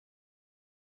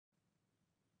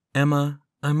Emma,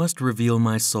 I must reveal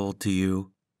my soul to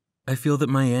you. I feel that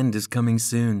my end is coming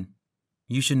soon.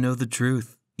 You should know the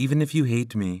truth, even if you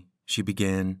hate me, she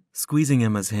began, squeezing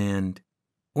Emma's hand.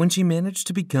 When she managed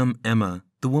to become Emma,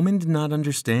 the woman did not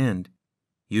understand.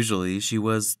 Usually she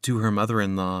was, to her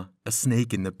mother-in-law, a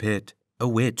snake in the pit, a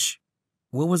witch.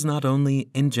 What was not only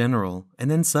in general,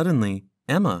 and then suddenly,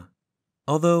 Emma?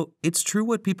 Although it's true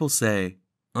what people say,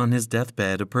 on his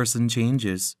deathbed a person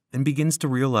changes and begins to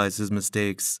realize his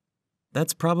mistakes.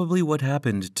 That's probably what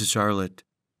happened to Charlotte.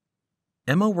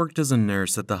 Emma worked as a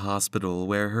nurse at the hospital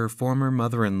where her former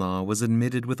mother-in-law was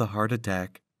admitted with a heart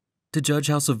attack. To judge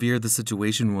how severe the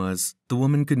situation was, the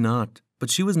woman could not, but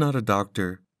she was not a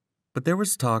doctor. But there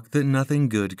was talk that nothing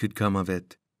good could come of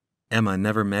it. Emma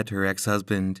never met her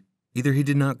ex-husband. Either he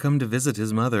did not come to visit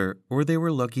his mother, or they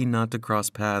were lucky not to cross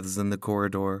paths in the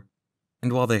corridor.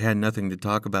 And while they had nothing to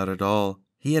talk about at all,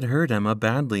 he had hurt Emma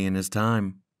badly in his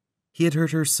time. He had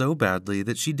hurt her so badly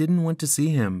that she didn't want to see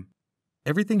him.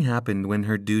 Everything happened when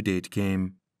her due date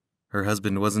came. Her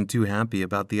husband wasn't too happy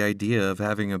about the idea of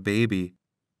having a baby.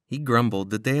 He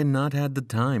grumbled that they had not had the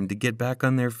time to get back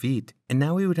on their feet, and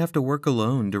now he would have to work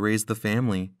alone to raise the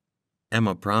family.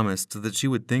 Emma promised that she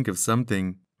would think of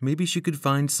something. Maybe she could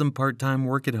find some part-time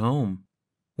work at home.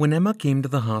 When Emma came to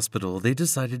the hospital, they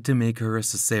decided to make her a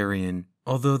cesarean,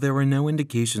 although there were no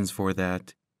indications for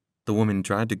that. The woman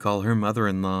tried to call her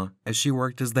mother-in-law, as she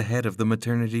worked as the head of the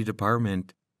maternity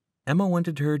department. Emma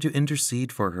wanted her to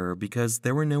intercede for her because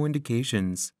there were no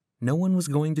indications. No one was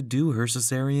going to do her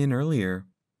cesarean earlier.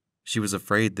 She was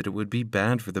afraid that it would be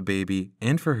bad for the baby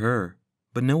and for her,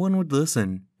 but no one would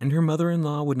listen, and her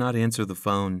mother-in-law would not answer the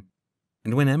phone.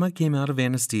 And when Emma came out of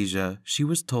anesthesia, she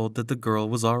was told that the girl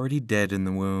was already dead in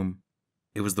the womb.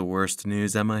 It was the worst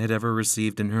news Emma had ever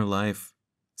received in her life.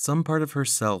 Some part of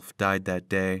herself died that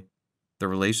day. The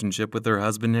relationship with her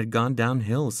husband had gone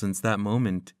downhill since that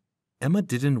moment. Emma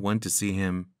didn't want to see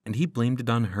him, and he blamed it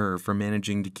on her for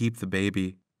managing to keep the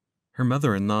baby. Her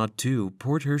mother-in-law, too,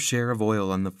 poured her share of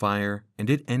oil on the fire, and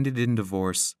it ended in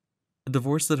divorce. A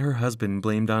divorce that her husband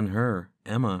blamed on her,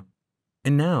 Emma.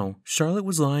 And now, Charlotte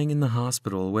was lying in the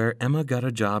hospital where Emma got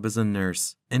a job as a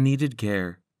nurse and needed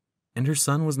care. And her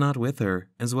son was not with her,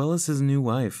 as well as his new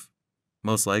wife.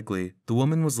 Most likely, the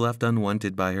woman was left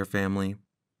unwanted by her family.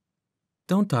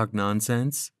 "Don't talk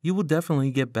nonsense. You will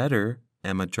definitely get better,"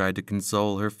 Emma tried to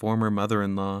console her former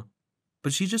mother-in-law,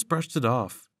 but she just brushed it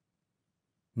off.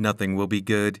 "Nothing will be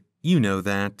good. You know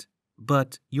that.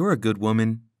 But you're a good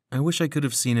woman. I wish I could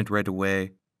have seen it right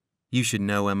away. You should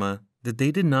know, Emma, that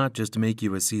they did not just make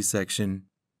you a C-section."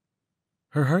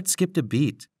 Her heart skipped a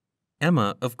beat.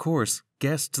 Emma, of course,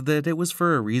 guessed that it was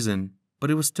for a reason,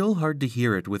 but it was still hard to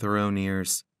hear it with her own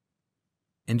ears.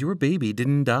 "And your baby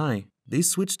didn't die. They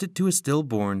switched it to a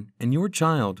stillborn, and your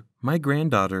child, my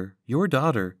granddaughter, your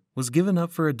daughter, was given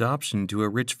up for adoption to a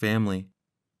rich family."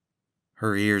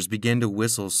 Her ears began to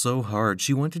whistle so hard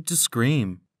she wanted to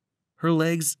scream. Her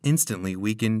legs instantly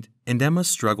weakened, and Emma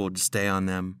struggled to stay on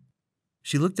them.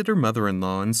 She looked at her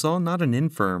mother-in-law and saw not an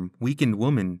infirm, weakened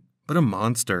woman, but a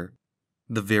monster.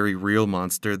 The very real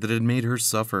monster that had made her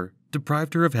suffer,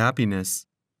 deprived her of happiness.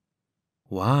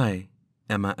 "Why?"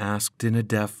 Emma asked in a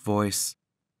deaf voice.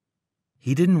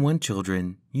 "He didn't want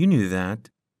children. You knew that.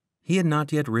 He had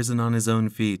not yet risen on his own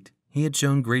feet. He had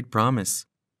shown great promise.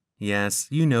 Yes,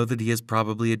 you know that he has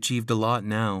probably achieved a lot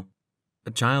now.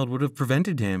 A child would have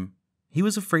prevented him. He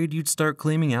was afraid you'd start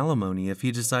claiming alimony if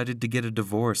he decided to get a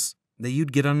divorce, that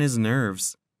you'd get on his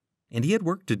nerves. And he had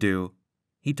work to do.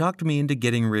 He talked me into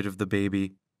getting rid of the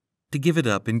baby, to give it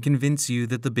up and convince you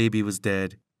that the baby was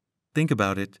dead. Think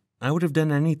about it. I would have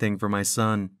done anything for my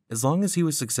son, as long as he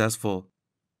was successful.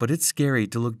 But it's scary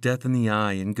to look death in the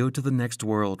eye and go to the next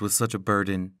world with such a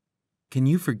burden. Can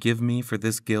you forgive me for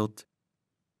this guilt?"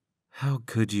 "How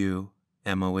could you?"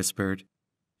 Emma whispered.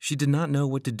 She did not know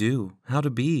what to do, how to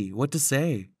be, what to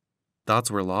say. Thoughts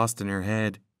were lost in her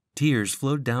head. Tears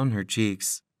flowed down her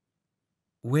cheeks.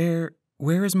 Where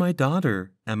is my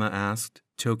daughter?" Emma asked,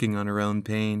 choking on her own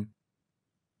pain.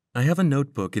 "I have a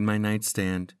notebook in my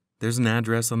nightstand. There's an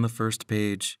address on the first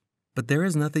page. But there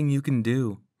is nothing you can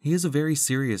do. He is a very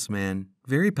serious man,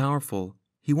 very powerful.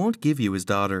 He won't give you his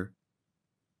daughter."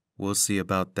 "We'll see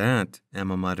about that,"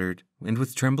 Emma muttered, and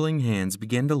with trembling hands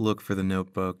began to look for the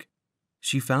notebook.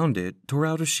 She found it, tore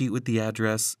out a sheet with the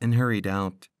address, and hurried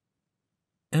out.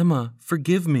 "Emma,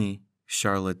 forgive me,"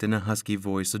 Charlotte in a husky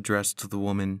voice addressed the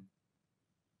woman.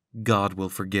 "God will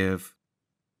forgive."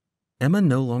 Emma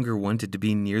no longer wanted to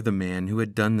be near the man who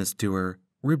had done this to her,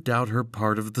 ripped out her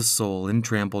part of the soul and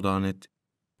trampled on it.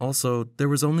 Also, there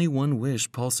was only one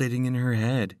wish pulsating in her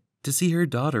head, to see her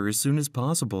daughter as soon as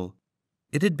possible.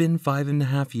 It had been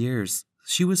 5.5 years.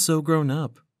 She was so grown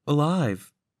up,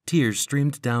 alive. Tears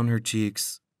streamed down her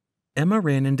cheeks. Emma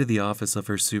ran into the office of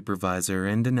her supervisor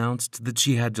and announced that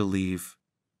she had to leave.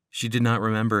 She did not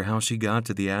remember how she got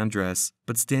to the address,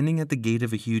 but standing at the gate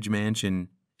of a huge mansion,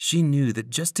 she knew that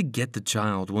just to get the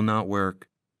child will not work.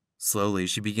 Slowly,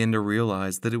 she began to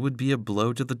realize that it would be a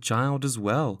blow to the child as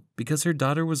well, because her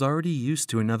daughter was already used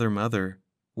to another mother.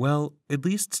 Well, at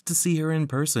least to see her in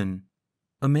person.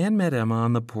 A man met Emma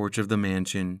on the porch of the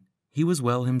mansion. He was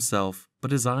well himself,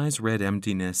 but his eyes read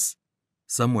emptiness.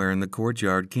 Somewhere in the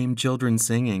courtyard came children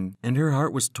singing, and her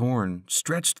heart was torn,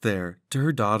 stretched there, to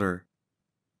her daughter.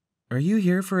 "Are you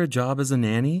here for a job as a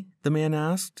nanny?" the man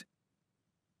asked.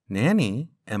 "Nanny?"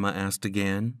 Emma asked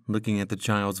again, looking at the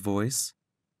child's voice.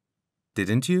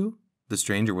 "Didn't you?" The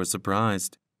stranger was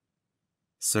surprised.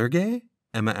 "Sergey?"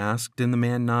 Emma asked, and the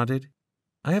man nodded.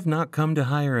 "I have not come to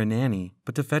hire a nanny,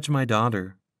 but to fetch my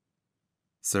daughter."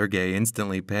 Sergey,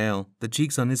 instantly pale, the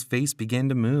cheeks on his face began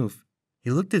to move.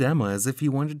 He looked at Emma as if he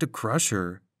wanted to crush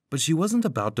her, but she wasn't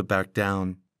about to back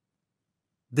down.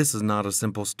 "This is not a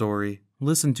simple story.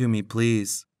 Listen to me,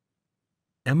 please."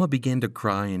 Emma began to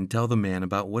cry and tell the man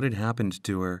about what had happened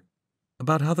to her,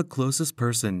 about how the closest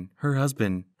person, her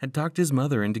husband, had talked his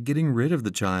mother into getting rid of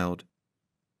the child.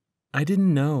 I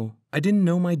didn't know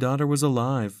my daughter was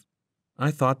alive. I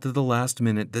thought to the last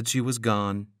minute that she was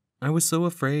gone. I was so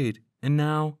afraid, and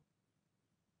now—"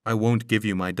 "I won't give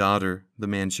you my daughter," the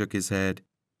man shook his head.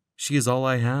 "She is all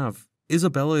I have.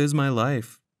 Isabella is my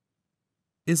life."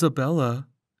 "Isabella?"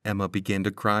 Emma began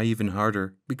to cry even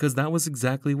harder, because that was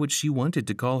exactly what she wanted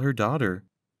to call her daughter.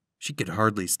 She could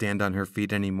hardly stand on her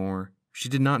feet anymore. She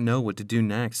did not know what to do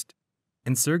next.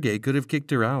 And Sergey could have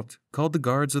kicked her out, called the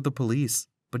guards or the police,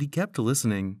 but he kept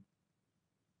listening.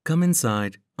 "Come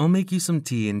inside. I'll make you some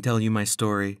tea and tell you my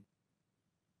story."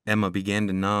 Emma began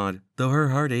to nod, though her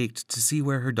heart ached to see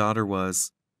where her daughter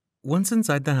was. Once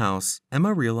inside the house,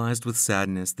 Emma realized with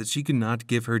sadness that she could not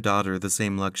give her daughter the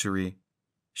same luxury.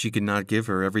 She could not give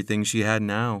her everything she had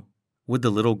now. Would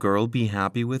the little girl be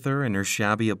happy with her in her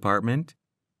shabby apartment?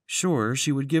 Sure,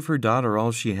 she would give her daughter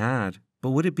all she had,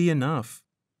 but would it be enough?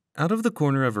 Out of the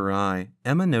corner of her eye,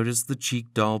 Emma noticed the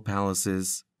cheek doll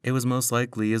palaces. It was most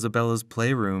likely Isabella's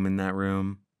playroom in that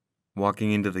room.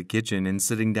 Walking into the kitchen and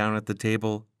sitting down at the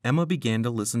table, Emma began to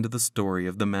listen to the story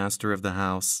of the master of the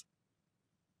house.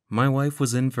 "My wife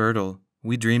was infertile.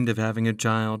 We dreamed of having a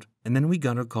child, and then we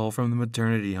got a call from the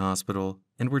maternity hospital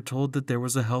and were told that there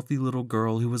was a healthy little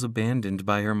girl who was abandoned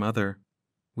by her mother.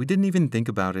 We didn't even think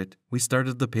about it. We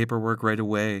started the paperwork right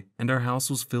away, and our house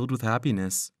was filled with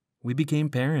happiness. We became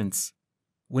parents.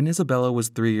 When Isabella was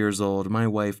 3 years old, my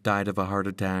wife died of a heart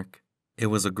attack. It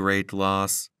was a great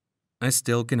loss. I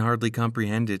still can hardly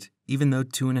comprehend it, even though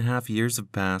 2.5 years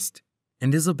have passed.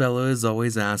 And Isabella is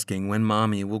always asking when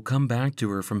Mommy will come back to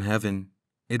her from heaven.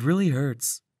 It really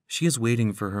hurts. She is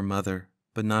waiting for her mother,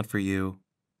 but not for you."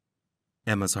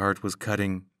 Emma's heart was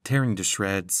cutting, tearing to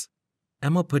shreds.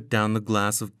 Emma put down the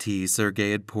glass of tea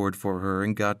Sergey had poured for her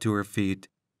and got to her feet.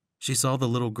 She saw the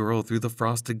little girl through the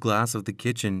frosted glass of the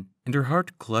kitchen, and her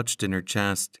heart clutched in her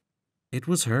chest. It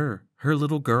was her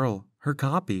little girl, her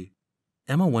copy.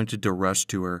 Emma wanted to rush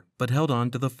to her, but held on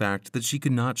to the fact that she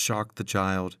could not shock the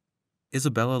child.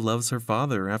 Isabella loves her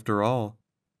father, after all.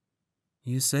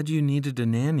 "You said you needed a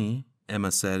nanny,"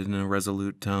 Emma said in a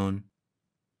resolute tone.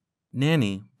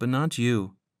 "Nanny, but not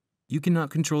you. You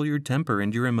cannot control your temper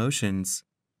and your emotions.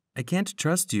 I can't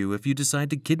trust you if you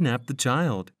decide to kidnap the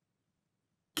child."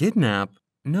 "Kidnap?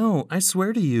 No, I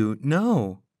swear to you,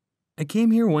 no. I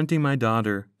came here wanting my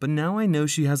daughter, but now I know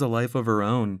she has a life of her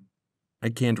own. I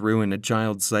can't ruin a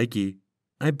child's psyche.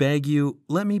 I beg you,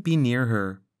 let me be near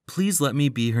her. Please let me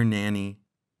be her nanny."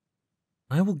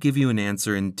 "I will give you an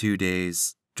answer in 2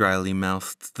 days," dryly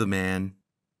mouthed the man.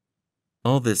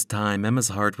 All this time, Emma's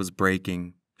heart was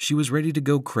breaking. She was ready to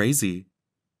go crazy.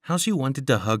 How she wanted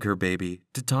to hug her baby,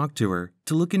 to talk to her,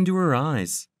 to look into her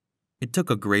eyes. It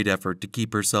took a great effort to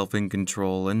keep herself in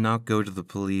control and not go to the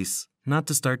police, not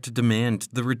to start to demand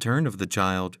the return of the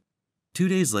child. 2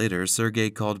 days later,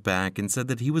 Sergey called back and said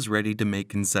that he was ready to make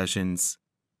concessions,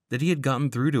 that he had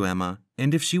gotten through to Emma,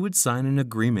 and if she would sign an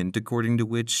agreement according to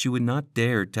which she would not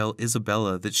dare tell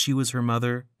Isabella that she was her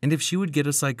mother, and if she would get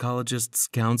a psychologist's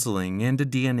counseling and a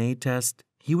DNA test,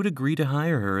 he would agree to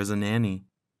hire her as a nanny.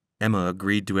 Emma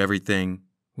agreed to everything.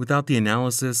 Without the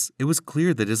analysis, it was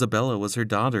clear that Isabella was her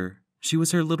daughter. She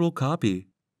was her little copy.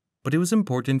 But it was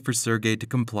important for Sergey to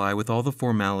comply with all the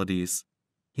formalities.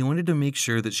 He wanted to make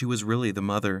sure that she was really the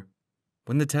mother.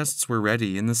 When the tests were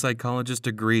ready and the psychologist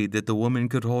agreed that the woman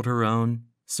could hold her own,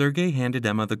 Sergei handed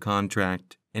Emma the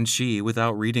contract, and she,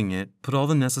 without reading it, put all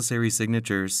the necessary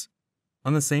signatures.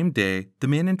 On the same day, the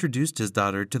man introduced his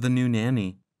daughter to the new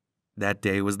nanny. That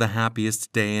day was the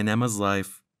happiest day in Emma's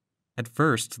life. At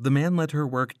first, the man let her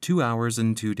work 2 hours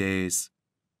in 2 days,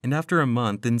 and after a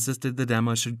month insisted that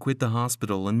Emma should quit the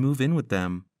hospital and move in with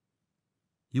them.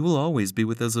 "You will always be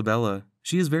with Isabella.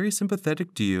 She is very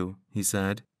sympathetic to you," he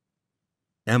said.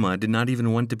 Emma did not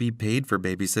even want to be paid for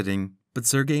babysitting, but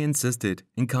Sergei insisted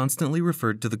and constantly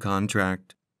referred to the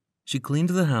contract. She cleaned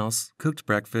the house, cooked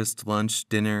breakfast, lunch,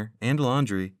 dinner, and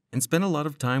laundry, and spent a lot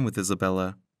of time with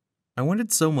Isabella. I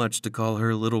wanted so much to call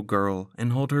her little girl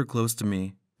and hold her close to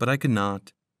me, but I could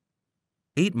not.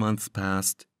 8 months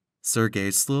passed.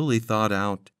 Sergei slowly thawed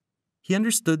out. He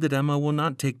understood that Emma will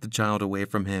not take the child away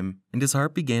from him, and his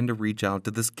heart began to reach out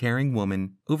to this caring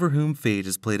woman over whom fate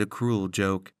has played a cruel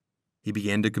joke. He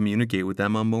began to communicate with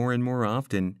Emma more and more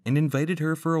often and invited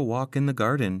her for a walk in the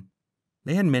garden.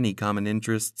 They had many common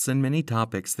interests and many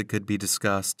topics that could be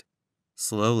discussed.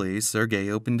 Slowly, Sergei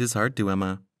opened his heart to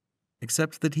Emma,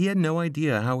 except that he had no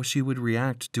idea how she would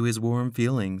react to his warm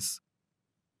feelings.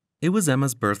 It was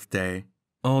Emma's birthday.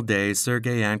 All day,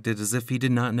 Sergei acted as if he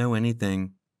did not know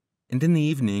anything. And in the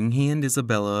evening, he and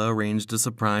Isabella arranged a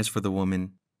surprise for the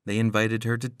woman. They invited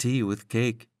her to tea with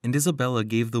cake, and Isabella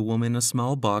gave the woman a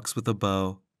small box with a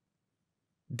bow.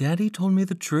 "Daddy told me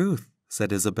the truth,"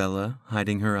 said Isabella,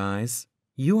 hiding her eyes.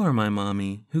 "You are my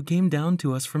mommy, who came down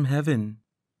to us from heaven."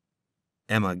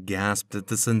 Emma gasped at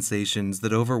the sensations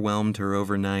that overwhelmed her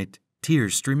overnight,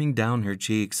 tears streaming down her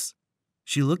cheeks.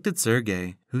 She looked at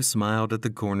Sergei, who smiled at the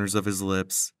corners of his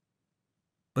lips.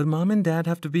 "But Mom and Dad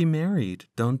have to be married,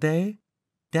 don't they?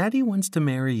 Daddy wants to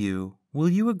marry you. Will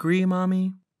you agree,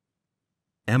 Mommy?"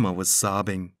 Emma was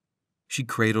sobbing. She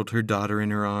cradled her daughter in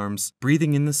her arms,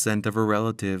 breathing in the scent of her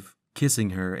relative,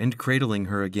 kissing her and cradling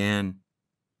her again.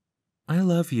 "I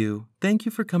love you. Thank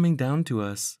you for coming down to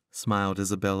us," smiled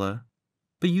Isabella.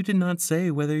 "But you did not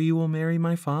say whether you will marry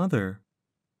my father."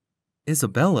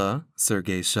 "Isabella,"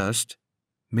 Sergei shushed.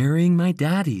 "Marrying my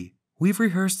daddy. We've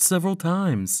rehearsed several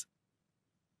times."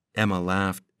 Emma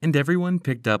laughed, and everyone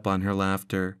picked up on her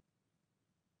laughter.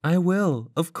 "I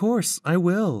will, of course, I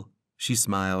will," she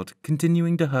smiled,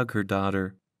 continuing to hug her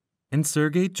daughter. And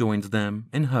Sergei joined them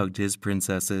and hugged his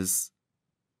princesses.